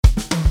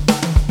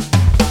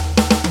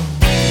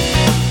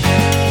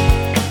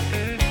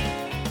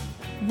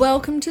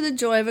Welcome to the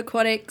Joy of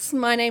Aquatics.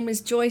 My name is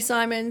Joy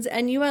Simons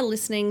and you are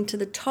listening to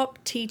the Top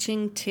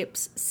Teaching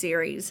Tips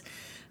series.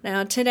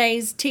 Now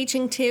today's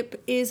teaching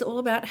tip is all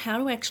about how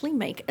to actually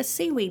make a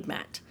seaweed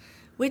mat,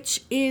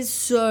 which is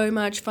so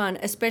much fun,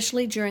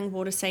 especially during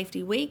Water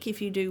Safety Week.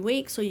 If you do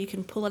weeks or you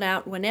can pull it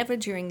out whenever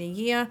during the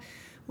year.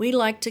 We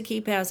like to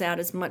keep ours out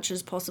as much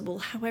as possible.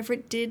 However,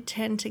 it did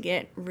tend to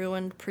get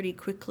ruined pretty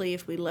quickly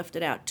if we left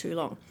it out too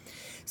long.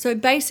 So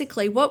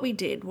basically what we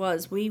did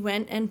was we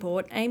went and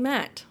bought a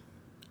mat.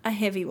 A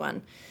heavy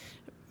one.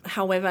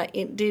 However,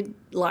 it did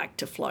like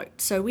to float.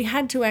 So we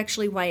had to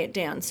actually weigh it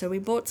down. So we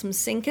bought some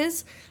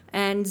sinkers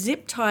and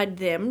zip tied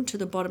them to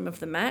the bottom of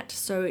the mat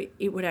so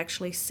it would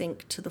actually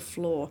sink to the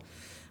floor.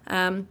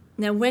 Now,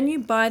 when you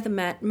buy the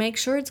mat, make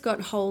sure it's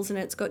got holes in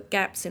it, it's got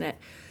gaps in it.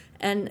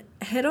 And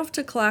head off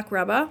to Clark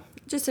Rubber.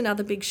 Just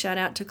another big shout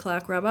out to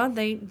Clark Rubber.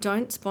 They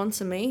don't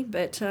sponsor me,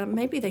 but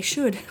maybe they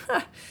should.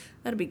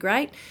 That'd be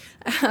great.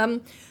 A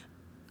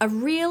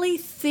really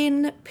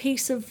thin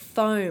piece of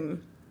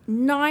foam.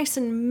 Nice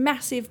and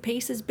massive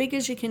piece, as big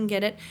as you can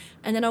get it,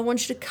 and then I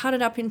want you to cut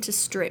it up into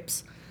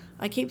strips.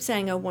 I keep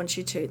saying I want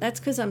you to. That's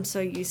because I'm so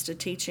used to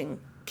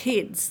teaching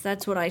kids.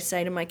 That's what I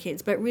say to my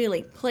kids. But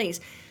really, please,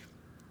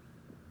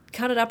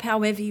 cut it up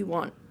however you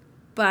want.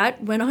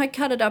 But when I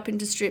cut it up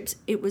into strips,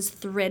 it was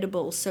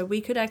threadable, so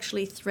we could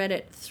actually thread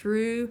it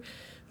through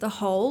the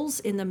holes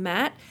in the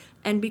mat,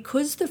 and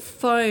because the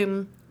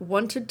foam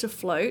wanted to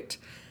float,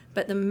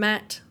 but the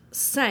mat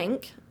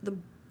sank,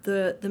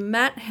 the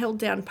mat held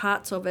down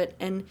parts of it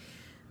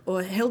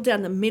or held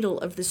down the middle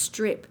of the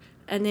strip,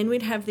 and then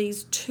we'd have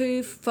these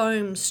two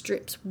foam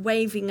strips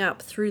waving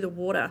up through the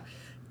water.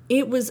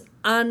 It was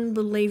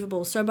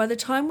unbelievable. So by the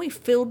time we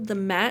filled the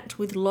mat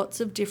with lots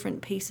of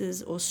different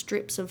pieces or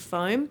strips of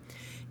foam,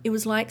 it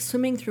was like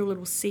swimming through a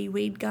little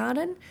seaweed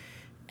garden,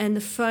 and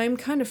the foam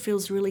kind of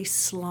feels really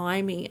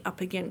slimy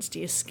up against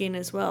your skin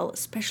as well,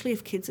 especially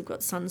if kids have got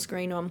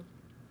sunscreen on.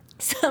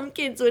 Some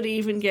kids would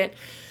even get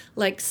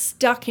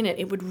stuck in it.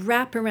 It would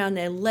wrap around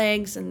their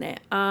legs and their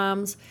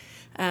arms.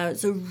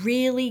 It's a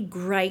really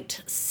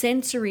great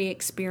sensory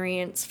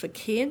experience for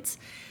kids.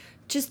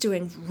 Just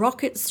doing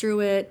rockets through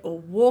it or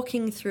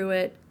walking through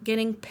it,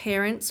 getting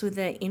parents with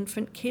their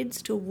infant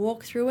kids to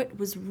walk through it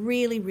was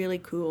really, really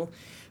cool.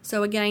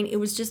 So again, it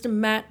was just a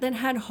mat that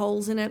had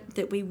holes in it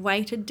that we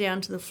weighted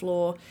down to the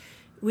floor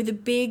with a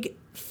big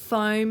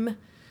foam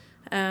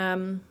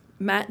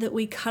mat that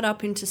we cut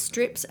up into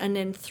strips and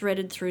then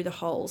threaded through the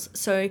holes.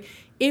 So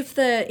if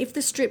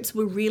the strips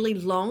were really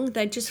long,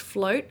 they'd just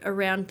float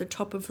around the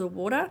top of the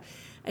water,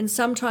 and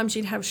sometimes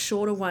you'd have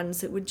shorter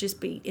ones that would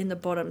just be in the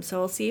bottom.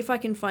 So I'll see if I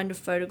can find a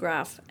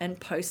photograph and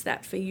post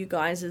that for you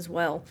guys as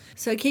well.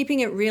 So keeping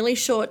it really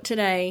short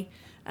today,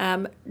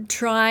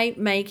 try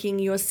making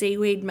your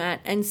seaweed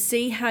mat and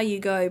see how you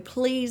go.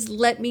 Please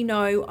let me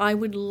know. I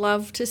would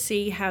love to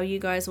see how you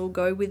guys all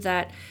go with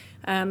that.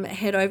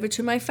 Head over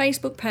to my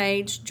Facebook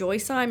page, Joy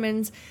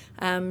Simons.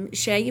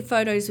 Share your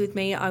photos with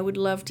me. I would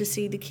love to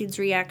see the kids'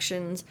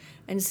 reactions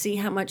and see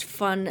how much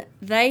fun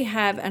they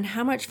have and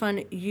how much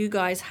fun you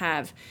guys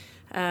have.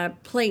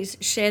 Please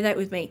share that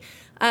with me.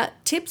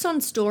 Tips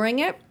on storing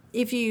it.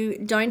 If you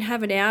don't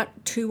have it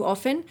out too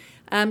often,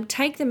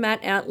 take the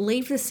mat out,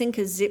 leave the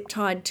sinker zip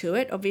tied to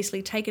it.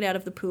 Obviously, take it out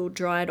of the pool,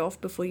 dry it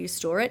off before you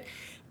store it.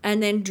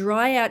 And then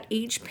dry out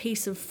each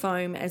piece of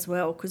foam as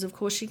well, because of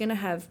course you're going to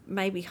have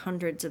maybe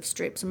hundreds of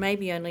strips,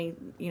 maybe only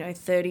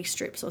 30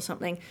 strips or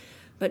something.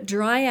 But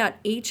dry out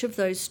each of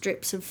those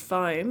strips of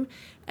foam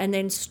and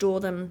then store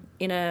them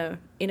in a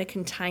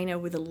container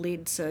with a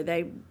lid so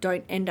they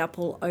don't end up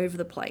all over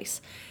the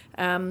place.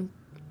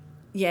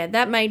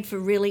 That made for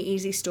really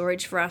easy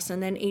storage for us.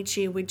 And then each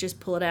year we'd just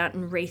pull it out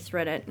and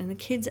rethread it, and the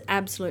kids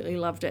absolutely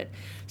loved it.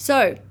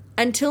 So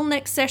until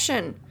next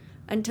session.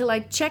 Until I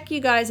check you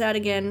guys out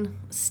again,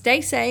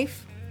 stay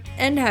safe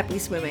and happy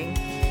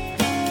swimming.